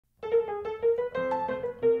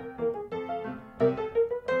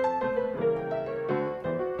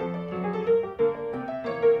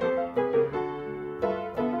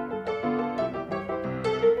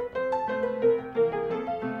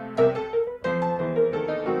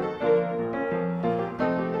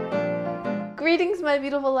Greetings, my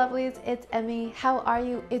beautiful lovelies. It's Emmy. How are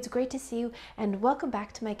you? It's great to see you and welcome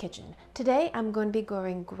back to my kitchen. Today I'm going to be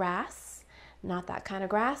growing grass, not that kind of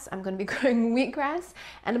grass. I'm going to be growing wheatgrass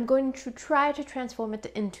and I'm going to try to transform it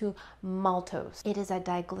into maltose. It is a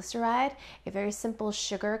diglyceride, a very simple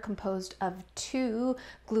sugar composed of 2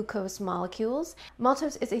 glucose molecules.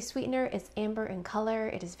 Maltose is a sweetener. It's amber in color.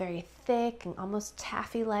 It is very thick and almost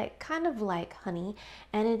taffy-like, kind of like honey,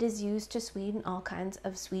 and it is used to sweeten all kinds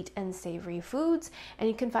of sweet and savory foods, and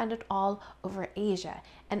you can find it all over Asia.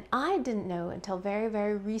 And I didn't know until very,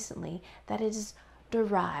 very recently that it is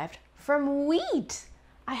derived from wheat.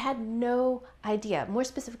 I had no idea, more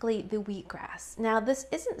specifically the wheatgrass. Now, this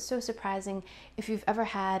isn't so surprising if you've ever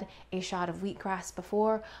had a shot of wheatgrass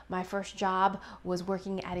before. My first job was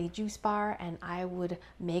working at a juice bar and I would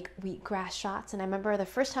make wheatgrass shots. And I remember the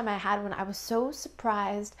first time I had one, I was so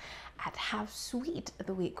surprised at how sweet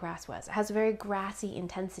the wheatgrass was. It has a very grassy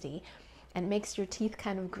intensity and makes your teeth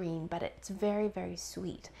kind of green, but it's very, very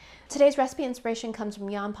sweet. Today's recipe inspiration comes from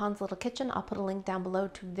Yan Pon's Little Kitchen. I'll put a link down below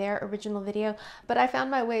to their original video, but I found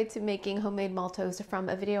my way to making homemade maltose from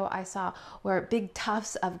a video I saw where big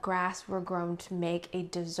tufts of grass were grown to make a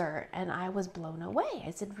dessert, and I was blown away.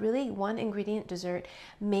 I said, really, one ingredient dessert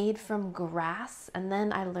made from grass? And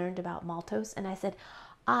then I learned about maltose and I said,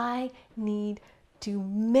 I need to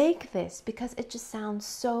make this because it just sounds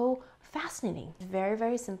so fascinating. Very,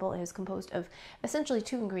 very simple. It is composed of essentially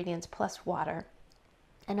 2 ingredients plus water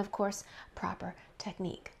and of course proper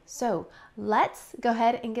technique. So let's go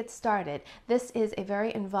ahead and get started. This is a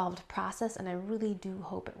very involved process and I really do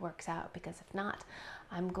hope it works out, because if not,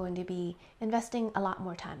 I'm going to be investing a lot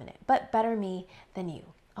more time in it, but better me than you.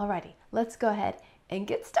 Alrighty, let's go ahead and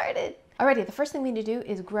get started. Alrighty, the first thing we need to do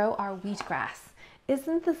is grow our wheatgrass.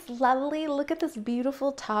 Isn't this lovely? Look at this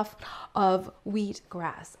beautiful tuft of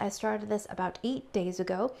wheatgrass. I started this about 8 days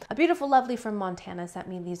ago. A beautiful lovely from Montana sent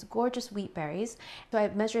me these gorgeous wheat berries. So I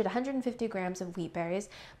measured 150 grams of wheat berries,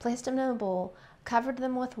 placed them in a bowl, covered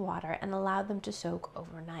them with water, and allowed them to soak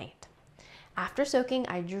overnight. After soaking,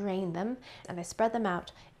 I drained them and I spread them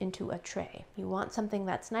out into a tray. You want something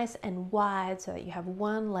that's nice and wide so that you have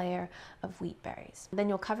one layer of wheat berries. Then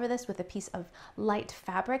you'll cover this with a piece of light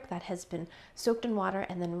fabric that has been soaked in water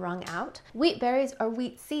and then wrung out. Wheat berries are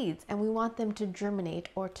wheat seeds and we want them to germinate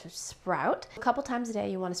or to sprout. A couple times a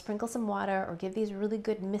day you want to sprinkle some water or give these really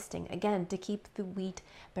good misting, again, to keep the wheat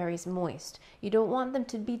berries moist. You don't want them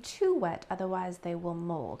to be too wet, otherwise they will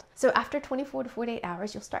mold. So after 24 to 48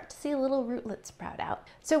 hours, you'll start to see a little rootlets sprout out.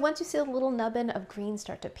 So once you see a little nubbin of green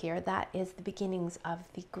start to appear, that is the beginnings of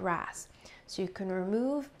the grass. So you can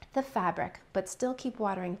remove the fabric, but still keep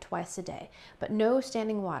watering twice a day, but no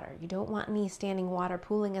standing water. You don't want any standing water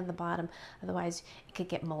pooling in the bottom, otherwise it could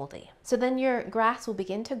get moldy. So then your grass will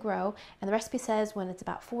begin to grow, and the recipe says when it's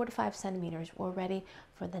about 4 to 5 centimeters, we're ready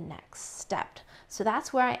for the next step. So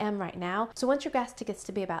that's where I am right now. So once your grass gets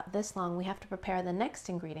to be about this long, we have to prepare the next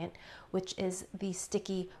ingredient, which is the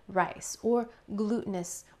sticky rice or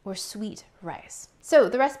glutinous or sweet rice. So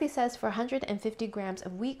the recipe says for 150 grams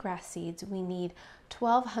of wheatgrass seeds, we need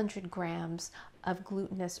 1,200 grams of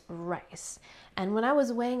glutinous rice. And when I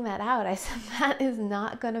was weighing that out, I said, that is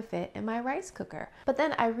not going to fit in my rice cooker. But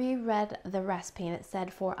then I reread the recipe and it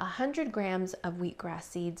said for 100 grams of wheatgrass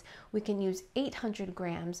seeds, we can use 800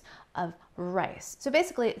 grams of rice. So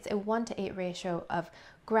basically it's a 1:8 ratio of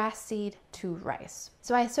grass seed to rice.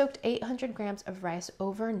 So I soaked 800 grams of rice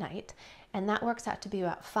overnight, and that works out to be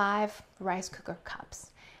about 5 rice cooker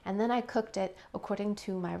cups. And then I cooked it according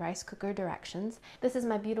to my rice cooker directions. This is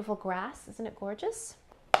my beautiful grass. Isn't it gorgeous?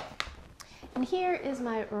 And here is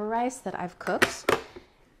my rice that I've cooked.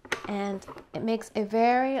 And it makes a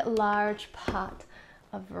very large pot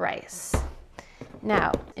of rice.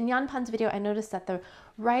 Now, in Yan Pon's video, I noticed that the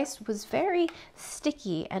rice was very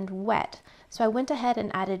sticky and wet. So I went ahead and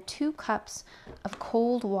added 2 cups of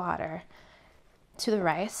cold water to the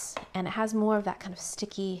rice, and it has more of that kind of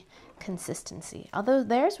sticky consistency, although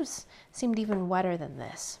theirs seemed even wetter than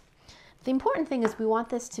this. The important thing is we want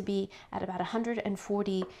this to be at about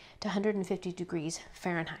 140 to 150 degrees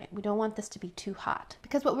Fahrenheit. We don't want this to be too hot,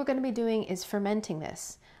 because what we're going to be doing is fermenting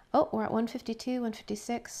this. Oh, we're at 152,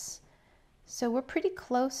 156. So we're pretty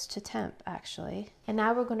close to temp, actually. And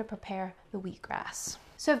now we're going to prepare the wheatgrass.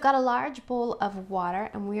 So I've got a large bowl of water,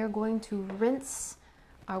 and we are going to rinse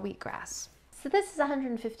our wheatgrass. So this is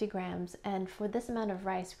 150 grams, and for this amount of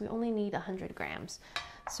rice, we only need 100 grams.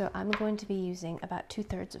 So I'm going to be using about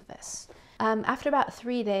 2/3 of this. After about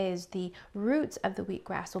 3 days, the roots of the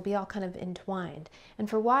wheatgrass will be all kind of entwined. And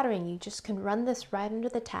for watering, you just can run this right under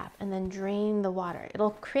the tap and then drain the water.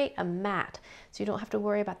 It'll create a mat, so you don't have to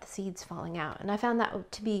worry about the seeds falling out. And I found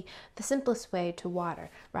that to be the simplest way to water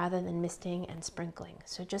rather than misting and sprinkling.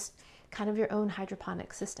 So just kind of your own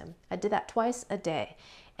hydroponic system. I did that twice a day,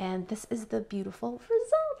 and this is the beautiful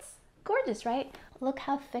results. Gorgeous, right? Look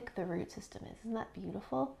how thick the root system is. Isn't that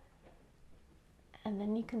beautiful? And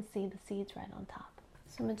then you can see the seeds right on top.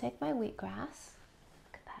 So I'm gonna take my wheatgrass.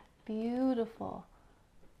 Look at that, beautiful.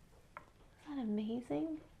 Isn't that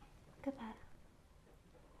amazing? Look at that.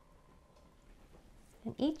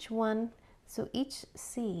 And each one, so each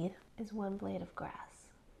seed is one blade of grass.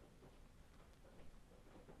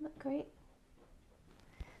 Isn't that great?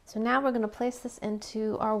 So now we're gonna place this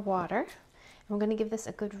into our water, and we're gonna give this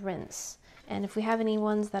a good rinse. And if we have any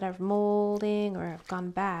ones that are molding or have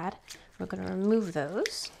gone bad, we're going to remove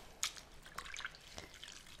those.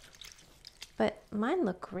 But mine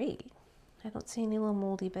look great. I don't see any little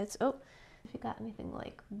moldy bits. Oh, if you got anything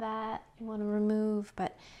like that you want to remove.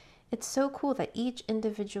 But it's so cool that each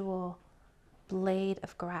individual blade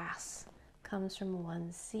of grass comes from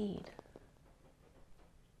one seed.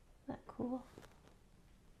 Isn't that cool?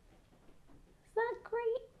 Isn't that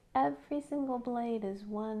great? Every single blade is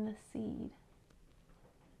one seed.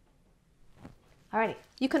 Alrighty,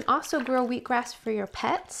 you can also grow wheatgrass for your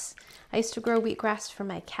pets. I used to grow wheatgrass for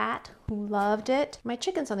my cat, who loved it. My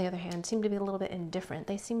chickens, on the other hand, seem to be a little bit indifferent.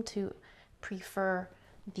 They seem to prefer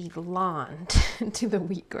the lawn to the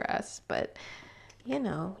wheatgrass, but you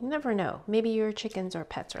know, you never know. Maybe your chickens or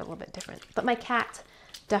pets are a little bit different. But my cat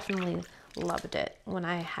definitely loved it when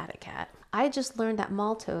I had a cat. I just learned that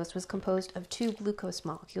maltose was composed of 2 glucose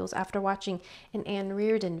molecules after watching an Anne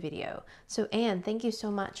Reardon video. So Anne, thank you so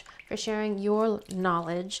much for sharing your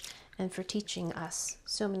knowledge and for teaching us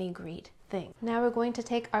so many great things. Now we're going to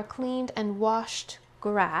take our cleaned and washed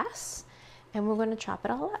grass and we're going to chop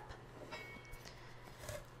it all up.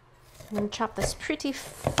 I'm going to chop this pretty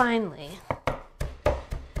finely.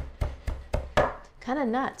 Kind of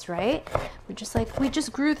nuts, right? We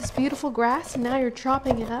just grew this beautiful grass and now you're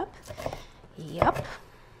chopping it up. Yep. It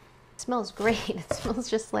smells great. It smells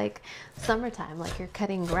just like summertime, like you're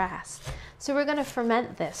cutting grass. So we're going to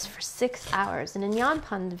ferment this for 6 hours. And in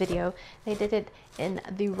Yanpan's video, they did it in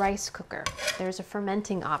the rice cooker. There's a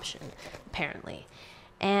fermenting option, apparently.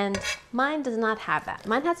 And mine does not have that.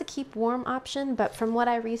 Mine has a keep warm option, but from what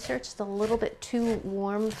I researched, it's a little bit too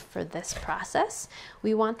warm for this process.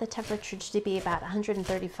 We want the temperature to be about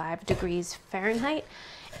 135 degrees Fahrenheit,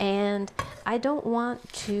 and I don't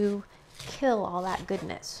want to kill all that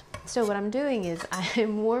goodness. So what I'm doing is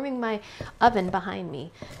I'm warming my oven behind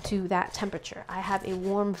me to that temperature. I have a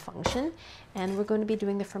warm function, and we're going to be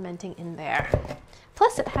doing the fermenting in there.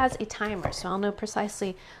 Plus it has a timer, so I'll know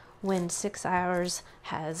precisely when 6 hours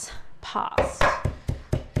has passed.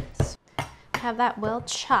 So have that well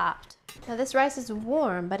chopped. Now this rice is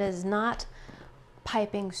warm, but is not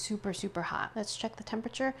piping super, super hot. Let's check the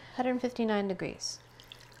temperature, 159 degrees.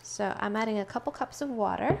 So I'm adding a couple cups of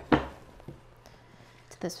water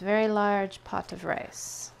to this very large pot of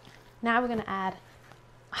rice. Now we're gonna add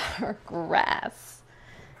our grass.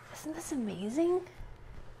 Isn't this amazing?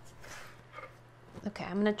 Okay,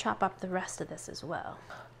 I'm gonna chop up the rest of this as well.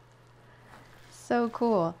 So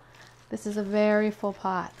cool. This is a very full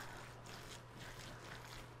pot.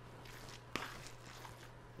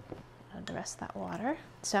 Add the rest of that water.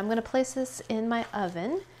 So I'm going to place this in my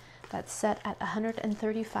oven that's set at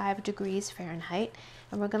 135 degrees Fahrenheit,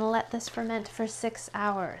 and we're going to let this ferment for 6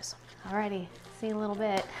 hours. Alrighty, see you in a little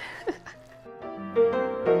bit.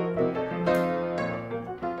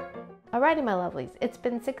 Alrighty, my lovelies, it's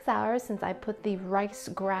been 6 hours since I put the rice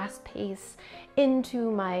grass paste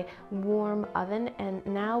into my warm oven, and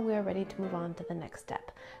now we're ready to move on to the next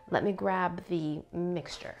step. Let me grab the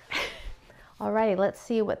mixture. Alrighty, let's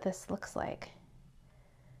see what this looks like.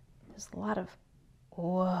 There's a lot of,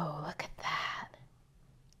 whoa, look at that.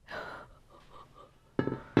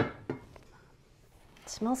 It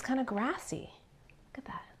smells kind of grassy. Look at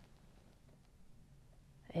that.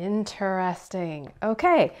 Interesting.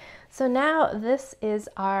 Okay, so now this is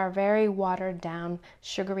our very watered down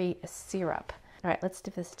sugary syrup. All right, let's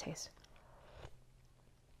give this a taste.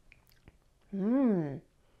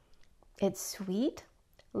 It's sweet,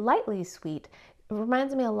 lightly sweet. It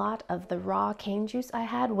reminds me a lot of the raw cane juice I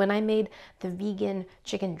had when I made the vegan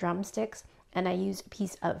chicken drumsticks, and I used a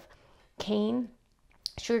piece of cane,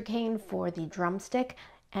 sugar cane for the drumstick,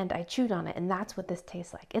 and I chewed on it, and that's what this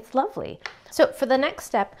tastes like. It's lovely. So for the next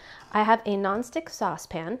step, I have a nonstick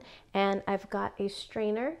saucepan, and I've got a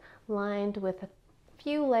strainer lined with a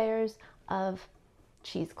few layers of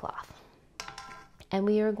cheesecloth. And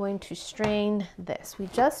we are going to strain this. We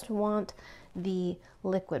just want the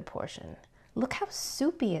liquid portion. Look how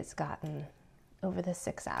soupy it's gotten over the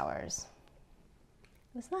 6 hours.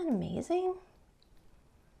 Isn't that amazing?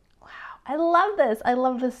 Wow, I love this. I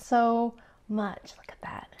love this so much. Look at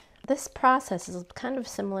that. This process is kind of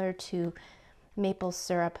similar to maple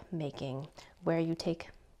syrup making, where you take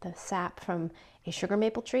the sap from a sugar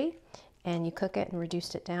maple tree and you cook it and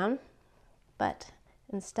reduce it down. But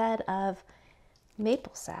instead of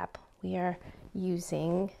maple sap, we are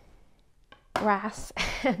using grass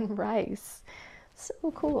and rice. So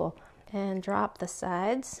cool. And drop the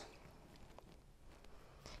sides.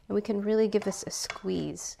 And we can really give this a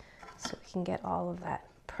squeeze so we can get all of that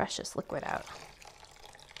precious liquid out.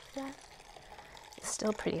 Yeah. It's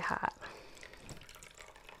still pretty hot.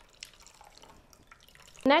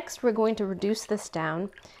 Next, we're going to reduce this down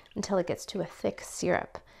until it gets to a thick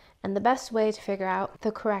syrup. And the best way to figure out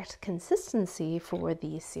the correct consistency for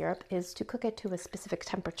the syrup is to cook it to a specific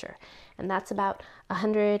temperature. And that's about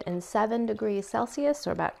 107 degrees Celsius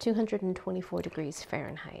or about 224 degrees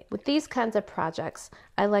Fahrenheit. With these kinds of projects,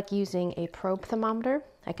 I like using a probe thermometer.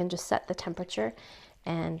 I can just set the temperature,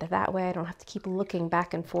 and that way I don't have to keep looking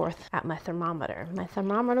back and forth at my thermometer. My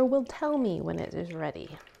thermometer will tell me when it is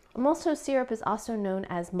ready. Maltose syrup is also known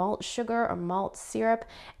as malt sugar or malt syrup,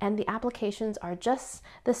 and the applications are just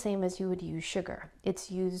the same as you would use sugar.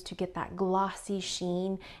 It's used to get that glossy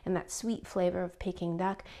sheen and that sweet flavor of Peking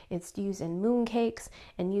duck. It's used in mooncakes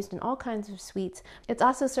and used in all kinds of sweets. It's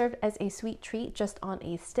also served as a sweet treat just on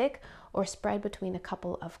a stick or spread between a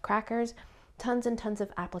couple of crackers. Tons and tons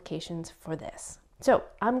of applications for this. So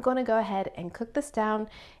I'm going to go ahead and cook this down.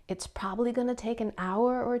 It's probably going to take an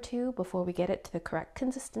hour or two before we get it to the correct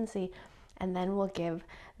consistency, and then we'll give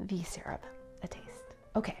the syrup a taste.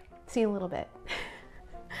 Okay, see you in a little bit.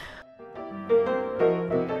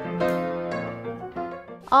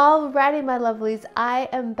 Alrighty, my lovelies, I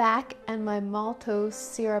am back and my maltose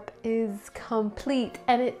syrup is complete,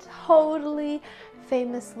 and it totally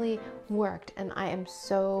famously worked, and I am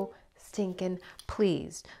so stinking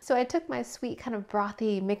pleased. So I took my sweet kind of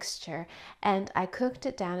brothy mixture and I cooked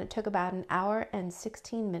it down. It took about an hour and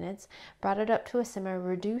 16 minutes, brought it up to a simmer,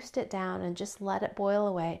 reduced it down, and just let it boil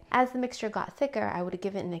away. As the mixture got thicker, I would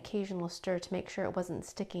give it an occasional stir to make sure it wasn't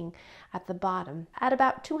sticking at the bottom. At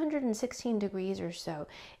about 216 degrees or so,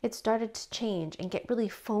 it started to change and get really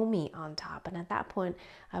foamy on top, and at that point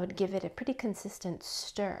I would give it a pretty consistent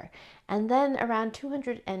stir. And then around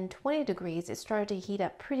 220 degrees, it started to heat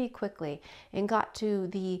up pretty quickly and got to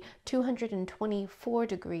the 224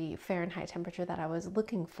 degree Fahrenheit temperature that I was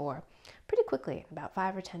looking for pretty quickly, about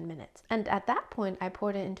 5 or 10 minutes. And at that point, I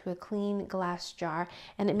poured it into a clean glass jar,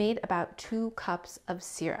 and it made about 2 cups of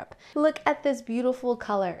syrup. Look at this beautiful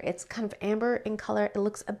color. It's kind of amber in color. It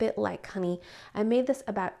looks a bit like honey. I made this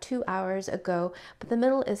about 2 hours ago, but the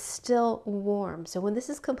middle is still warm. So when this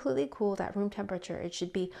is completely cooled at room temperature, it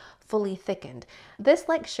should be fully thickened. This,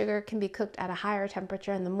 like sugar, can be cooked at a higher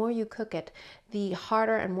temperature, and the more you cook it, the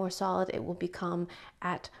harder and more solid it will become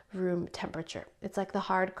at room temperature. It's like the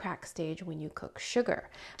hard crack stage when you cook sugar.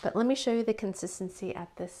 But let me show you the consistency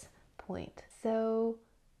at this point. So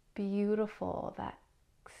beautiful, that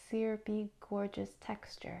syrupy, gorgeous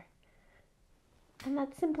texture. And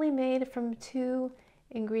that's simply made from 2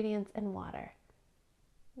 ingredients and water: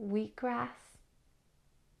 wheatgrass,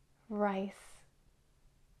 rice,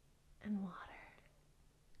 and water.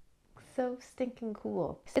 So stinking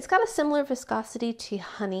cool. It's got a similar viscosity to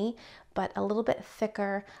honey, but a little bit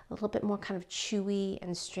thicker, a little bit more kind of chewy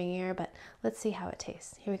and stringier, but let's see how it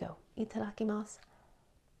tastes. Here we go. Itadakimasu.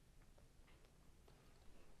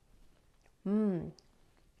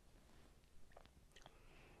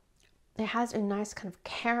 It has a nice kind of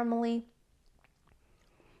caramelly,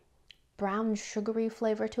 brown sugary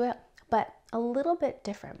flavor to it, but a little bit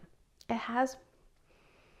different. It has,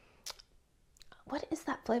 what is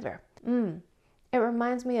that flavor? It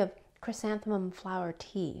reminds me of chrysanthemum flower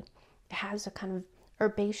tea. It has a kind of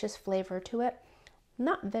herbaceous flavor to it.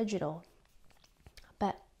 Not vegetal,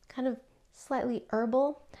 but kind of slightly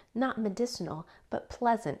herbal, not medicinal, but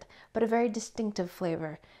pleasant, but a very distinctive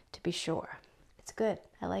flavor to be sure. It's good.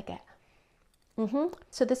 I like it.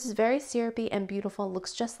 So this is very syrupy and beautiful.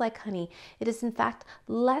 Looks just like honey. It is in fact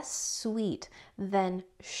less sweet than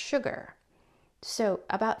sugar. So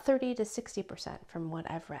about 30 to 60% from what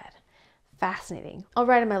I've read. Fascinating. All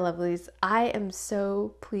right, my lovelies, I am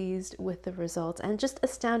so pleased with the results and just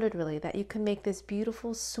astounded really that you can make this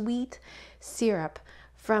beautiful sweet syrup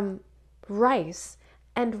from rice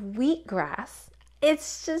and wheatgrass.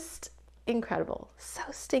 It's just incredible. So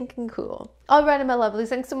stinking cool. Alrighty, my lovelies,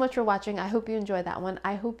 thanks so much for watching. I hope you enjoyed that one.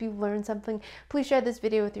 I hope you learned something. Please share this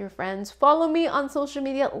video with your friends. Follow me on social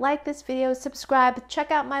media, like this video, subscribe,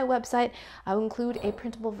 check out my website. I will include a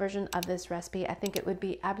printable version of this recipe. I think it would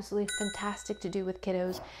be absolutely fantastic to do with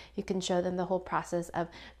kiddos. You can show them the whole process of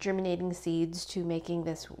germinating seeds to making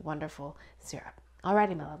this wonderful syrup.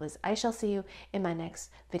 Alrighty, my lovelies, I shall see you in my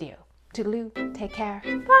next video. Toodaloo, take care,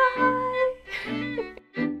 bye!